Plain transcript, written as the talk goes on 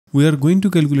we are going to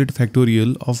calculate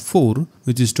factorial of 4,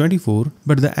 which is 24,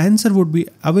 but the answer would be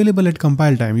available at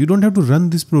compile time. You don't have to run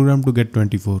this program to get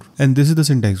 24. And this is the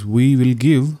syntax. We will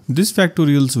give this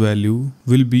factorial's value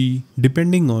will be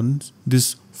depending on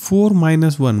this 4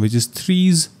 minus 1, which is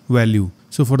 3's value.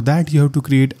 So for that you have to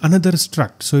create another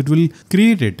struct. So it will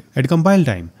create it at compile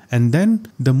time. And then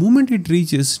the moment it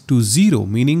reaches to 0,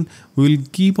 meaning we will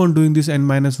keep on doing this n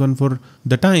minus 1 for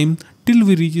the time till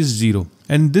we reaches 0.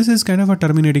 And this is kind of a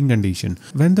terminating condition.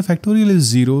 When the factorial is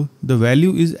 0, the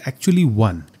value is actually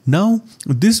 1. Now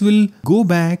this will go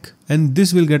back and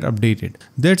this will get updated.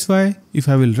 That's why if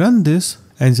I will run this,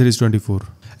 answer is 24.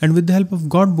 And with the help of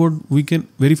Godboard, we can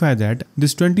verify that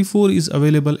this 24 is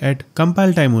available at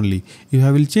compile time only. If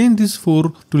I will change this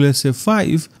 4 to let's say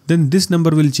 5, then this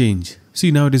number will change. See,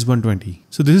 now it is 120.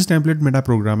 So this is template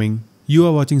metaprogramming. You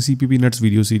are watching CPP Nuts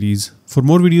video series. For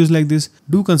more videos like this,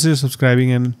 do consider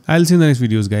subscribing, and I'll see you in the next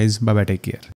videos, guys. Bye bye, take care.